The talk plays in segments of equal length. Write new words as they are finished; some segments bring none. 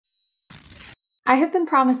I have been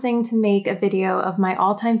promising to make a video of my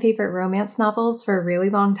all-time favorite romance novels for a really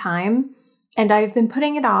long time, and I've been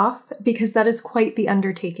putting it off because that is quite the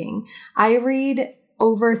undertaking. I read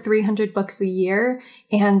over 300 books a year,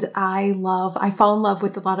 and I fall in love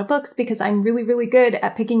with a lot of books because I'm really, really good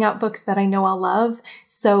at picking out books that I know I'll love.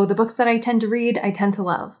 So the books that I tend to read, I tend to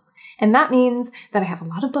love. And that means that I have a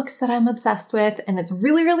lot of books that I'm obsessed with, and it's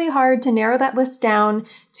really, really hard to narrow that list down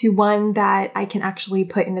to one that I can actually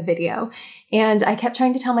put in a video. And I kept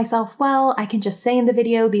trying to tell myself, well, I can just say in the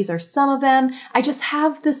video, these are some of them. I just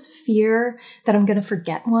have this fear that I'm going to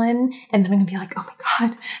forget one, and then I'm going to be like, oh my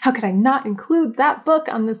God, how could I not include that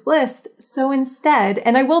book on this list? So instead,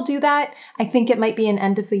 and I will do that, I think it might be an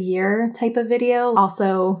end of the year type of video.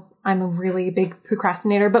 Also, I'm a really big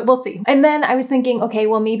procrastinator, but we'll see. And then I was thinking, okay,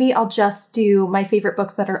 well, maybe I'll just do my favorite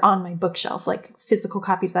books that are on my bookshelf, like physical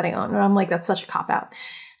copies that I own. And I'm like, that's such a cop-out.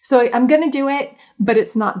 So I'm going to do it, but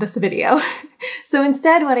it's not this video. So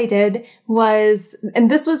instead what I did was, and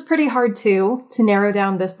this was pretty hard too, to narrow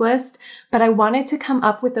down this list, but I wanted to come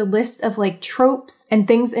up with a list of like tropes and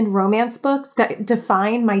things in romance books that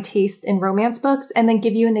define my taste in romance books, and then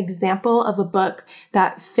give you an example of a book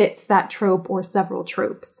that fits that trope or several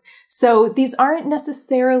tropes. So these aren't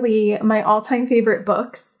necessarily my all-time favorite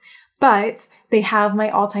books, but they have my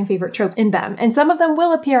all-time favorite tropes in them. And some of them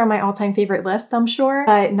will appear on my all-time favorite list, I'm sure,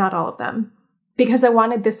 but not all of them, because I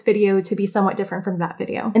wanted this video to be somewhat different from that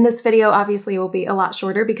video. And this video obviously will be a lot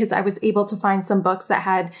shorter because I was able to find some books that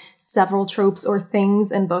had several tropes or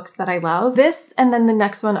things in books that I love. This and then the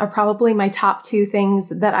next one are probably my top two things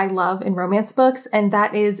that I love in romance books, and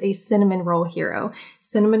that is a cinnamon roll hero.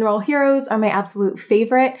 Cinnamon roll heroes are my absolute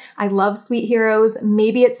favorite. I love sweet heroes.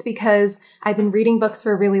 Maybe it's because I've been reading books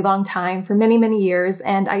for a really long time, for many, many years,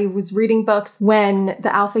 and I was reading books when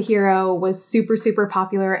the alpha hero was super, super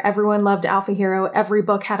popular. Everyone loved alpha hero. Every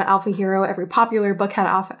book had an alpha hero. Every popular book had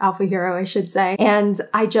an alpha hero, I should say. And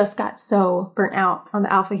I just got so burnt out on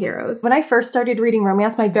the alpha heroes. When I first started reading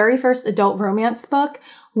romance, my very first adult romance book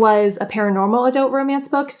was a paranormal adult romance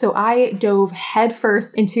book. So I dove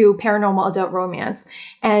headfirst into paranormal adult romance.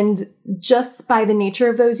 And just by the nature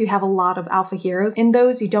of those, you have a lot of alpha heroes in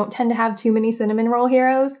those. You don't tend to have too many cinnamon roll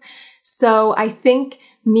heroes. So I think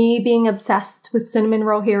me being obsessed with cinnamon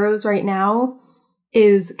roll heroes right now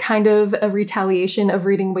is kind of a retaliation of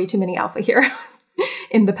reading way too many alpha heroes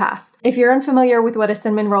in the past. If you're unfamiliar with what a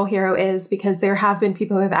cinnamon roll hero is, because there have been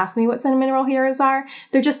people who have asked me what cinnamon roll heroes are,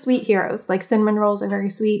 they're just sweet heroes. Like cinnamon rolls are very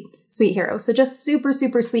sweet heroes. So just super,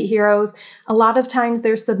 super sweet heroes. A lot of times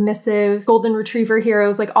they're submissive, golden retriever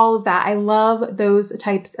heroes, like all of that. I love those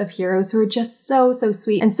types of heroes who are just so, so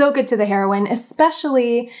sweet and so good to the heroine. I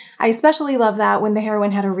especially love that when the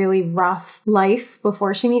heroine had a really rough life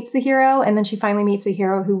before she meets the hero, and then she finally meets a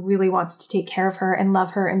hero who really wants to take care of her and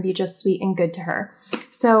love her and be just sweet and good to her.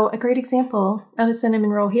 So a great example of a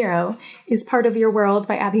cinnamon roll hero is Part of Your World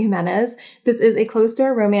by Abby Jimenez. This is a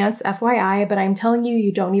closed-door romance, FYI, but I'm telling you,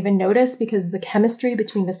 you don't even notice because the chemistry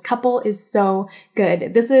between this couple is so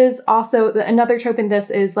good. This is also, another trope in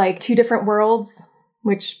this is like two different worlds,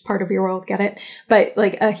 which part of your world, get it? But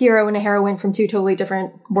like a hero and a heroine from two totally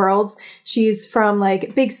different worlds. She's from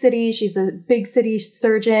like big city. She's a big city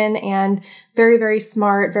surgeon and very, very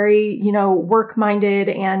smart, very, work-minded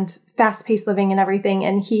and fast-paced living and everything.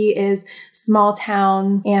 And he is small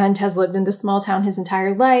town and has lived in this small town his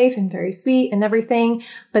entire life and very sweet and everything.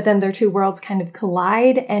 But then their two worlds kind of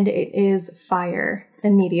collide and it is fire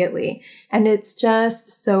immediately. And it's just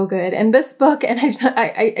so good. And this book, and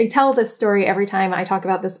I tell this story every time I talk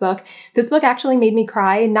about this book actually made me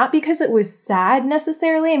cry, not because it was sad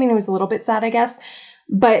necessarily. I mean, it was a little bit sad, I guess,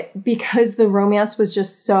 but because the romance was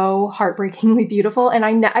just so heartbreakingly beautiful. And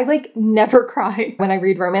I like never cry when I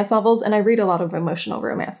read romance novels, and I read a lot of emotional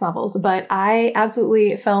romance novels, but I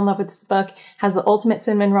absolutely fell in love with this book. It has the ultimate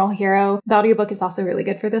cinnamon roll hero. The audiobook is also really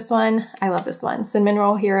good for this one. I love this one. Cinnamon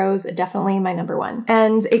roll heroes, definitely my number one.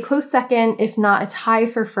 And a close second, if not a tie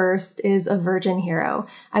for first, is a virgin hero.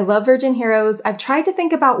 I love virgin heroes. I've tried to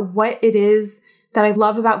think about what it is that I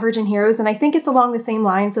love about virgin heroes, and I think it's along the same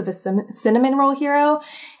lines of a cinnamon roll hero,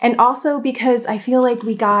 and also because I feel like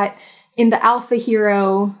we got in the alpha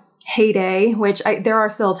hero heyday, which there are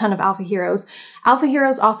still a ton of alpha heroes. Alpha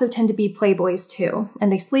heroes also tend to be playboys too,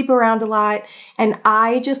 and they sleep around a lot, and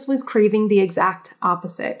I just was craving the exact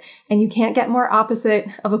opposite. And you can't get more opposite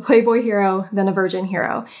of a playboy hero than a virgin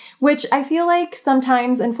hero, which I feel like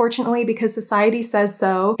sometimes, unfortunately, because society says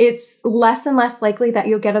so, it's less and less likely that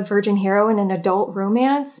you'll get a virgin hero in an adult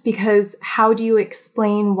romance, because how do you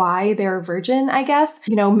explain why they're a virgin, I guess?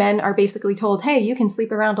 Men are basically told, hey, you can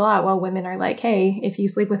sleep around a lot, while women are like, hey, if you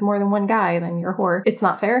sleep with more than one guy, then you're a whore. It's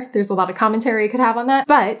not fair. There's a lot of commentary could have on that.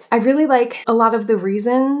 But I really like a lot of the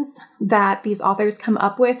reasons that these authors come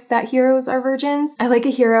up with that heroes are virgins. I like a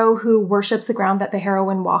hero who worships the ground that the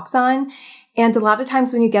heroine walks on. And a lot of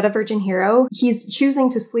times when you get a virgin hero, he's choosing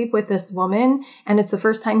to sleep with this woman, and it's the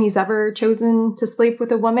first time he's ever chosen to sleep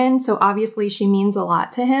with a woman, so obviously she means a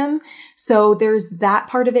lot to him. So there's that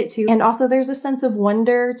part of it too. And also there's a sense of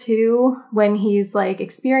wonder too when he's like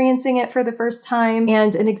experiencing it for the first time.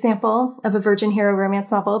 And an example of a virgin hero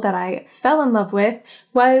romance novel that I fell in love with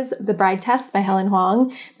was The Bride Test by Helen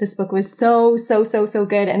Huang. This book was so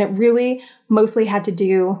good, and it really mostly had to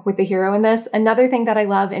do with the hero in this. Another thing that I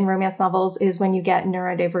love in romance novels is when you get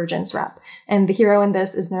neurodivergence rep. And the hero in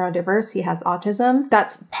this is neurodiverse. He has autism.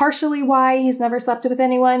 That's partially why he's never slept with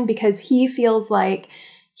anyone, because he feels like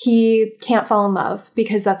he can't fall in love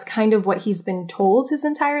because that's kind of what he's been told his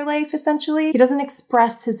entire life, essentially. He doesn't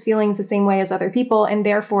express his feelings the same way as other people, and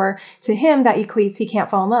therefore, to him, that equates he can't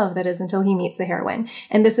fall in love, that is, until he meets the heroine.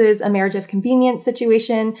 And this is a marriage of convenience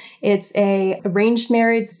situation. It's a arranged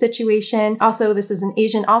marriage situation. Also, this is an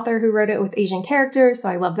Asian author who wrote it with Asian characters, so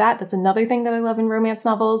I love that. That's another thing that I love in romance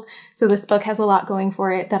novels. So this book has a lot going for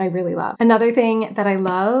it that I really love. Another thing that I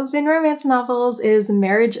love in romance novels is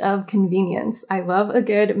marriage of convenience. I love a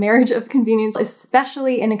good marriage of convenience,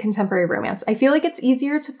 especially in a contemporary romance. I feel like it's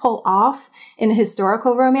easier to pull off in a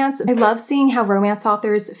historical romance. I love seeing how romance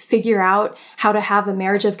authors figure out how to have a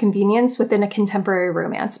marriage of convenience within a contemporary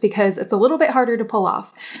romance because it's a little bit harder to pull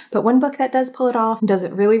off. But one book that does pull it off and does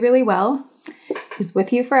it really well is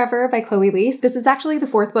With You Forever by Chloe Leese. This is actually the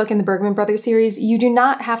fourth book in the Bergman Brothers series. You do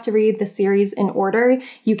not have to read the series in order.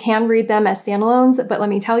 You can read them as standalones, but let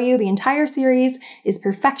me tell you, the entire series is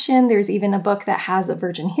perfection. There's even a book that has a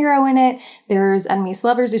virgin hero in it. There's enemies to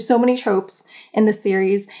lovers. There's so many tropes in the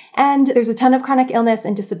series, and there's a ton of chronic illness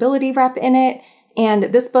and disability rep in it. And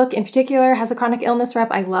this book in particular has a chronic illness rep.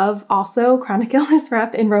 I love also chronic illness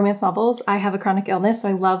rep in romance novels. I have a chronic illness, so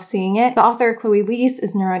I love seeing it. The author, Chloe Leese,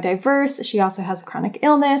 is neurodiverse. She also has a chronic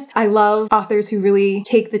illness. I love authors who really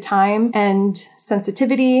take the time and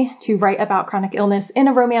sensitivity to write about chronic illness in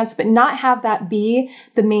a romance, but not have that be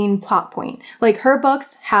the main plot point. Like, her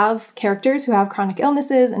books have characters who have chronic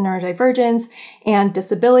illnesses and neurodivergence and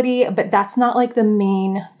disability, but that's not like the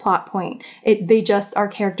main plot point. They just are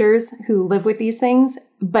characters who live with these things,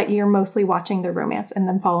 but you're mostly watching their romance and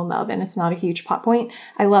then fall in love, and it's not a huge plot point.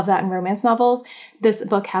 I love that in romance novels. This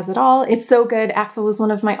book has it all. It's so good. Axel is one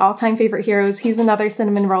of my all-time favorite heroes. He's another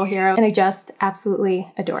cinnamon roll hero, and I just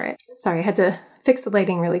absolutely adore it. Sorry, I had to fix the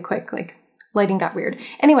lighting really quick, like lighting got weird.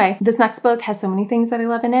 Anyway, this next book has so many things that I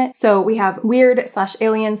love in it. So we have weird /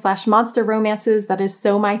 alien / monster romances. That is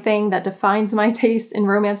so my thing. That defines my taste in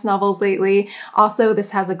romance novels lately. Also,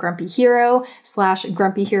 this has a grumpy hero /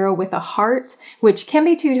 grumpy hero with a heart, which can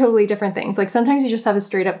be two totally different things. Like, sometimes you just have a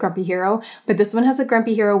straight up grumpy hero, but this one has a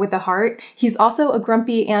grumpy hero with a heart. He's also a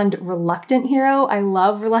grumpy and reluctant hero. I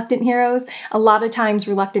love reluctant heroes. A lot of times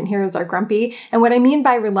reluctant heroes are grumpy. And what I mean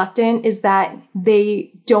by reluctant is that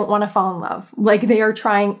they don't want to fall in love. Like, they are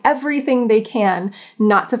trying everything they can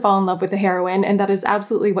not to fall in love with the heroine, and that is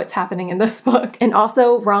absolutely what's happening in this book. And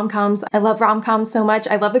also rom-coms. I love rom-coms so much.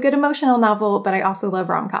 I love a good emotional novel, but I also love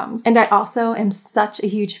rom-coms. And I also am such a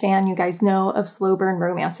huge fan, you guys know, of slow burn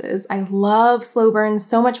romances. I love slow burn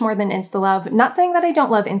so much more than insta-love. Not saying that I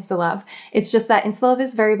don't love insta-love. It's just that insta-love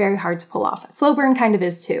is very hard to pull off. Slow burn kind of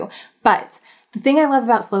is too. But the thing I love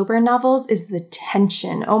about slow burn novels is the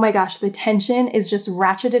tension. Oh my gosh, the tension is just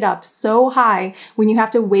ratcheted up so high when you have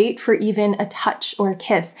to wait for even a touch or a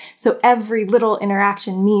kiss. So every little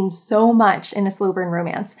interaction means so much in a slow burn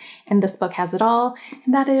romance. And this book has it all.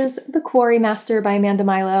 And that is The Quarry Master by Amanda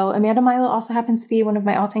Milo. Amanda Milo also happens to be one of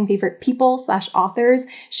my all-time favorite people / authors.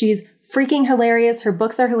 She's freaking hilarious. Her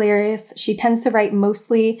books are hilarious. She tends to write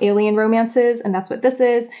mostly alien romances, and that's what this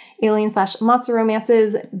is. Alien / monster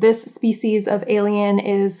romances. This species of alien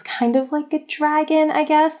is kind of like a dragon, I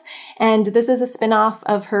guess. And this is a spin-off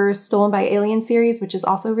of her Stolen by Alien series, which is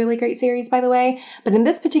also a really great series, by the way. But in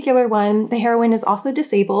this particular one, the heroine is also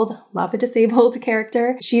disabled. Love a disabled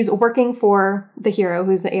character. She's working for the hero,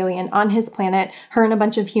 who's the alien, on his planet, her and a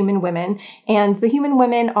bunch of human women. And the human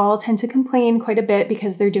women all tend to complain quite a bit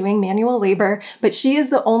because they're doing manual labor, but she is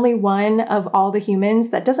the only one of all the humans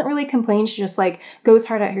that doesn't really complain. She just like goes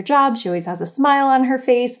hard at her job. She always has a smile on her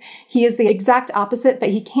face. He is the exact opposite, but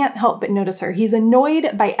he can't help but notice her. He's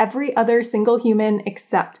annoyed by every other single human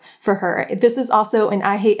except for her. This is also an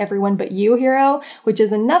I hate everyone but you hero, which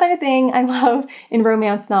is another thing I love in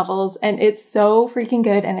romance novels. And it's so freaking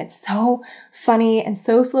good. And it's so funny and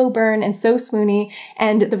so slow burn and so swoony.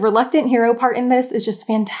 And the reluctant hero part in this is just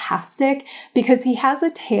fantastic because he has a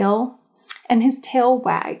tail. and his tail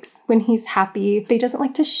wags when he's happy. But he doesn't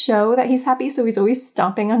like to show that he's happy, so he's always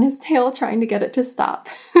stomping on his tail trying to get it to stop.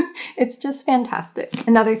 It's just fantastic.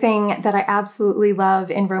 Another thing that I absolutely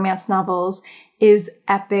love in romance novels is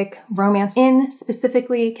epic romance, in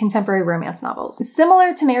specifically contemporary romance novels.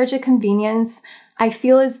 Similar to Marriage of Convenience, I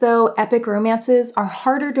feel as though epic romances are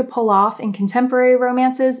harder to pull off in contemporary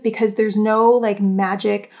romances because there's no like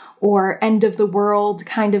magic or end of the world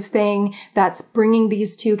kind of thing that's bringing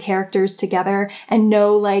these two characters together, and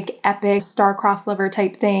no like epic star-crossed lover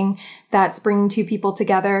type thing that's bringing two people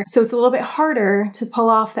together. So it's a little bit harder to pull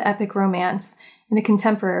off the epic romance in a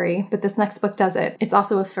contemporary, but this next book does it. It's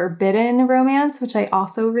also a forbidden romance, which I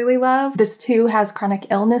also really love. This too has chronic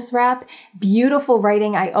illness wrap, beautiful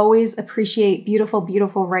writing. I always appreciate beautiful,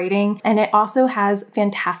 beautiful writing. And it also has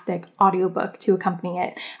fantastic audiobook to accompany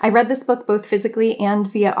it. I read this book both physically and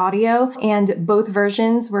via audio, and both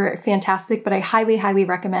versions were fantastic, but I highly, highly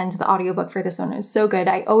recommend the audiobook for this one. It was so good.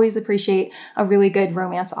 I always appreciate a really good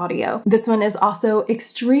romance audio. This one is also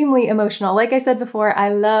extremely emotional. Like I said before, I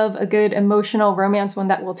love a good emotional romance, one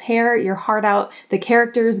that will tear your heart out. The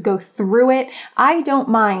characters go through it. I don't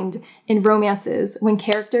mind in romances when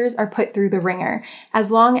characters are put through the ringer, as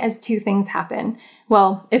long as two things happen.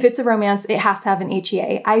 Well, if it's a romance, it has to have an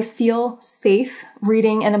HEA. I feel safe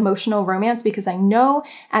reading an emotional romance because I know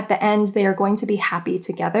at the end they are going to be happy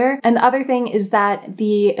together. And the other thing is that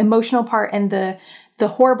the emotional part and the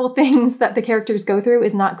horrible things that the characters go through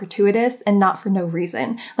is not gratuitous and not for no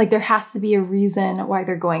reason. Like there has to be a reason why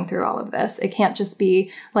they're going through all of this. It can't just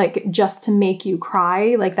be like just to make you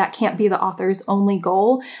cry. Like that can't be the author's only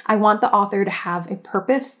goal. I want the author to have a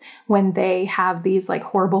purpose when they have these like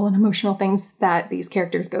horrible and emotional things that these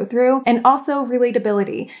characters go through. And also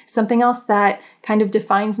relatability. Something else that kind of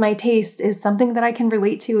defines my taste is something that I can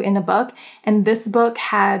relate to in a book. And this book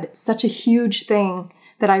had such a huge thing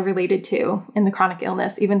that I related to in the chronic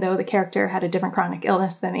illness, even though the character had a different chronic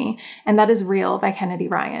illness than me. And that is Real by Kennedy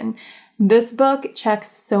Ryan. This book checks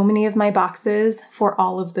so many of my boxes for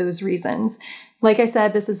all of those reasons. Like I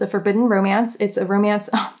said, this is a forbidden romance. It's a romance.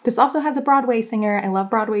 Oh, this also has a Broadway singer. I love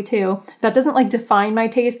Broadway too. That doesn't like define my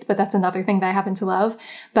taste, but that's another thing that I happen to love.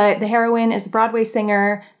 But the heroine is a Broadway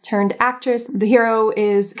singer turned actress. The hero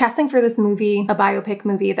is casting for this movie, a biopic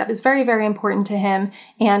movie that is very, very important to him,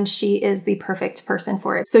 and she is the perfect person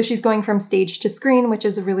for it. So she's going from stage to screen, which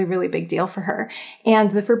is a really, really big deal for her. And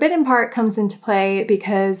the forbidden part comes into play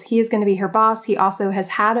because he is going to be her boss. He also has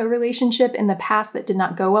had a relationship in the past that did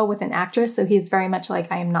not go well with an actress, so he is very much like,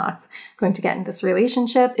 I am not going to get in this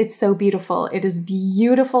relationship. It's so beautiful. It is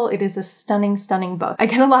beautiful. It is a stunning, stunning book. I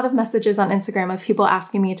get a lot of messages on Instagram of people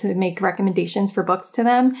asking me to make recommendations for books to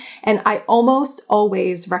them. And I almost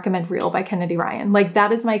always recommend Real by Kennedy Ryan. Like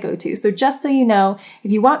that is my go-to. So just so you know,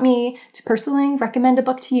 if you want me to personally recommend a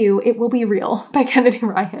book to you, it will be Real by Kennedy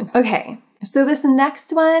Ryan. Okay, so this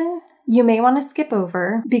next one you may want to skip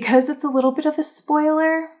over because it's a little bit of a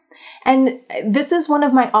spoiler. And this is one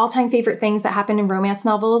of my all-time favorite things that happen in romance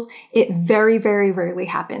novels. It very, very rarely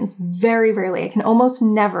happens. Very rarely. I can almost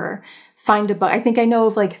never find a book. I think I know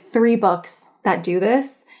of like 3 books that do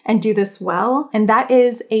this and do this well. And that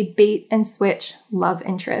is a bait and switch love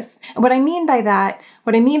interest. And what I mean by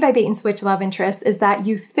bait and switch love interest is that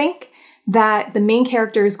you think that the main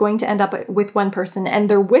character is going to end up with one person and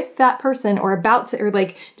they're with that person or about to, or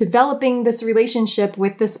like developing this relationship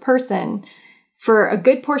with this person for a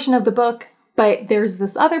good portion of the book, but there's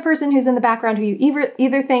this other person who's in the background who you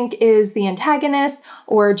either think is the antagonist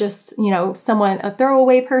or just, you know, someone, a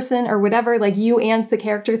throwaway person or whatever, like you and the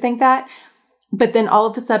character think that, but then all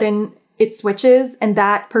of a sudden it switches and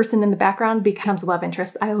that person in the background becomes a love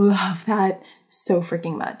interest. I love that so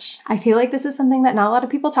freaking much. I feel like this is something that not a lot of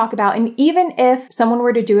people talk about. And even if someone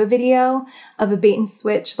were to do a video of a bait and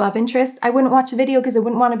switch love interest, I wouldn't watch the video because I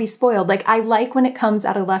wouldn't want to be spoiled. Like I like when it comes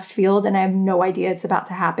out of left field and I have no idea it's about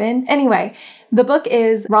to happen. Anyway, the book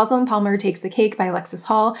is Rosalind Palmer Takes the Cake by Alexis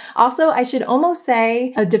Hall. Also, I should almost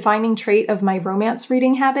say a defining trait of my romance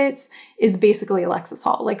reading habits is basically Alexis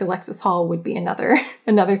Hall. Like Alexis Hall would be another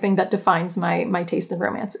thing that defines my taste in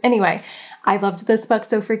romance. Anyway, I loved this book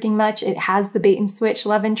so freaking much. It has the bait and switch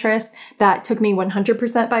love interest that took me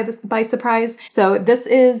 100% by surprise. So this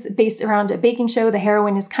is based around a baking show. The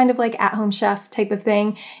heroine is kind of like at-home chef type of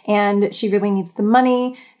thing, and she really needs the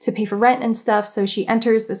money to pay for rent and stuff. So she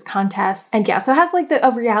enters this contest, and yeah, so it has like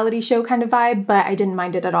a reality show kind of vibe, but I didn't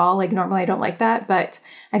mind it at all. Like normally I don't like that, but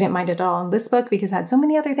I didn't mind it at all in this book because it had so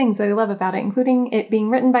many other things that I love about it, including it being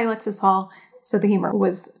written by Alexis Hall. So the humor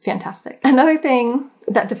was fantastic. Another thing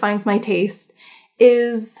that defines my taste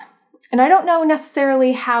is And I don't know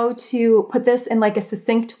necessarily how to put this in like a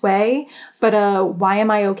succinct way, but why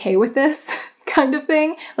am I okay with this kind of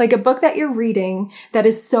thing? Like a book that you're reading that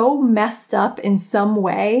is so messed up in some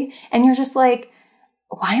way, and you're just like,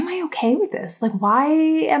 why am I okay with this? Like, why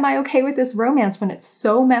am I okay with this romance when it's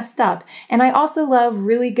so messed up? And I also love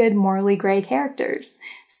really good morally gray characters.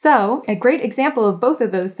 So a great example of both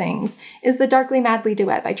of those things is the Darkly Madly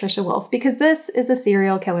Duet by Trisha Wolfe, because this is a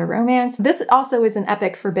serial killer romance. This also is an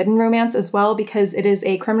epic forbidden romance as well, because it is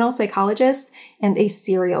a criminal psychologist and a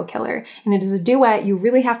serial killer. And it is a duet. You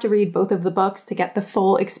really have to read both of the books to get the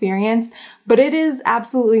full experience. But it is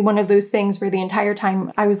absolutely one of those things where the entire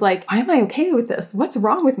time I was like, why am I okay with this? What's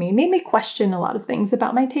wrong with me? It made me question a lot of things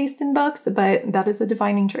about my taste in books, but that is a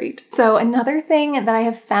defining trait. So another thing that I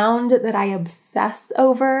have found that I obsess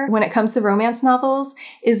over when it comes to romance novels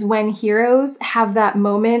is when heroes have that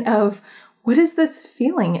moment of, what is this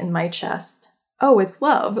feeling in my chest? Oh, it's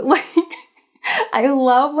love. Like, I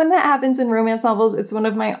love when that happens in romance novels. It's one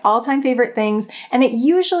of my all-time favorite things. And it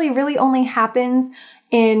usually really only happens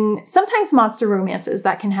in sometimes monster romances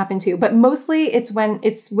that can happen too, but mostly it's when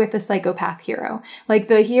it's with a psychopath hero. Like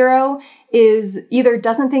the hero is either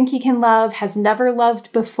doesn't think he can love, has never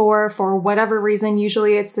loved before for whatever reason.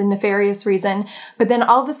 Usually it's a nefarious reason, but then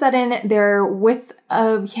all of a sudden they're with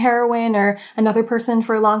a heroine or another person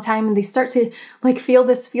for a long time, and they start to like feel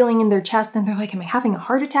this feeling in their chest, and they're like, am I having a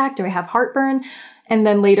heart attack? Do I have heartburn? And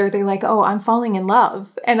then later they're like, oh, I'm falling in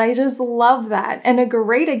love. And I just love that. And a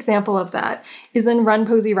great example of that is in Run,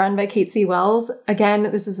 Posey, Run by Kate C. Wells. Again,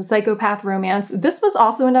 this is a psychopath romance. This was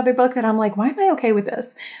also another book that I'm like, why am I okay with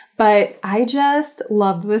this? But I just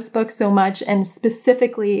loved this book so much, and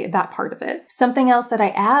specifically that part of it. Something else that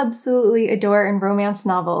I absolutely adore in romance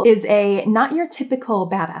novel is a not your typical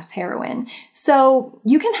badass heroine. So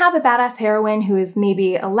you can have a badass heroine who is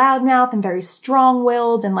maybe a loudmouth and very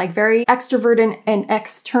strong-willed and like very extroverted and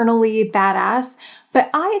externally badass.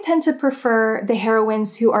 But I tend to prefer the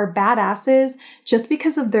heroines who are badasses just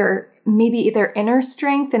because of maybe their inner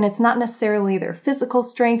strength, and it's not necessarily their physical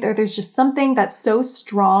strength, or there's just something that's so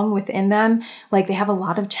strong within them. Like they have a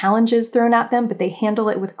lot of challenges thrown at them, but they handle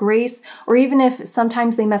it with grace. Or even if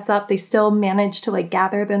sometimes they mess up, they still manage to like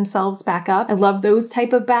gather themselves back up. I love those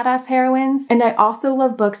type of badass heroines. And I also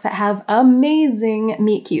love books that have amazing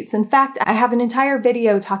meet cutes. In fact, I have an entire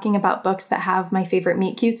video talking about books that have my favorite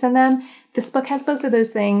meet cutes in them. This book has both of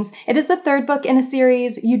those things. It is the third book in a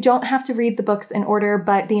series. You don't have to read the books in order,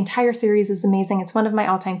 but the entire series is amazing. It's one of my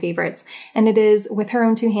all-time favorites, and it is With Her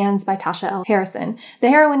Own Two Hands by Tasha L. Harrison. The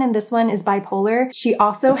heroine in this one is bipolar. She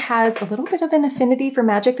also has a little bit of an affinity for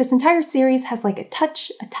magic. This entire series has like a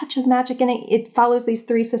touch of magic in it. It follows these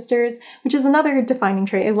three sisters, which is another defining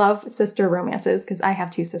trait. I love sister romances because I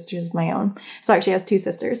have two sisters of my own. Sorry, she has two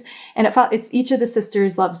sisters, and it's each of the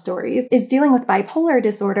sisters' love stories is dealing with bipolar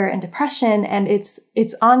disorder and depression. And it's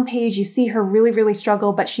on page. You see her really, really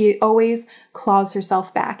struggle, but she always claws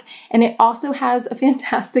herself back. And it also has a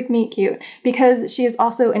fantastic meet cute because she is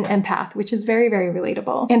also an empath, which is very, very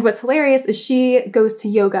relatable. And what's hilarious is she goes to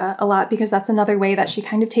yoga a lot because that's another way that she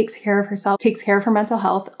kind of takes care of herself, takes care of her mental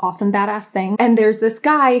health. Awesome, badass thing. And there's this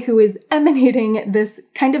guy who is emanating this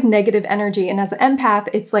kind of negative energy. And as an empath,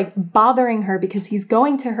 it's like bothering her because he's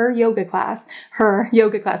going to her yoga class,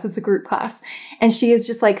 it's a group class. And she is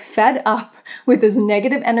just like fed up with this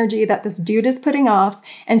negative energy that this dude is putting off.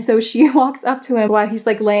 And so she walks up to him while he's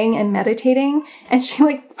like laying and meditating, and she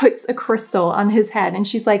like puts a crystal on his head, and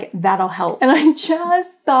she's like, that'll help. And I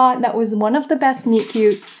just thought that was one of the best meet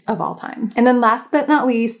cutes of all time. And then last but not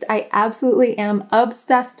least, I absolutely am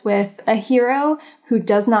obsessed with a hero who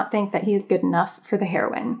does not think that he is good enough for the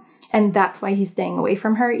heroine. And that's why he's staying away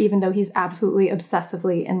from her, even though he's absolutely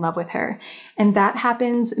obsessively in love with her. And that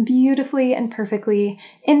happens beautifully and perfectly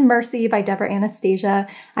in Mercy by Deborah Anastasia.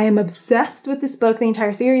 I am obsessed with this book. The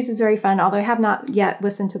entire series is very fun, although I have not yet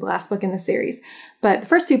listened to the last book in the series. But the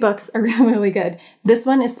first two books are really, really good. This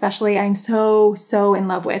one especially, I'm so in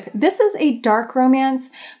love with. This is a dark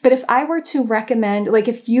romance, but if I were to recommend, like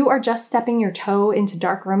if you are just stepping your toe into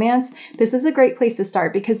dark romance, this is a great place to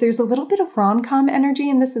start because there's a little bit of rom-com energy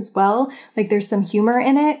in this as well. Like there's some humor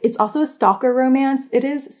in it. It's also a stalker romance. It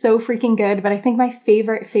is so freaking good, but I think my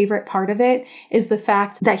favorite part of it is the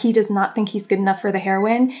fact that he does not think he's good enough for the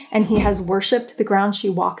heroine, and he has worshipped the ground she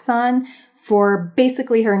walks on for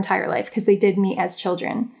basically her entire life because they did meet as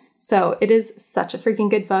children. So it is such a freaking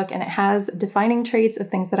good book, and it has defining traits of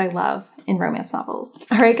things that I love in romance novels.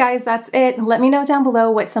 All right, guys, that's it. Let me know down below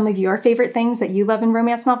what some of your favorite things that you love in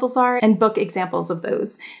romance novels are and book examples of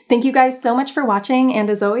those. Thank you guys so much for watching, and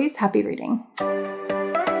as always, happy reading.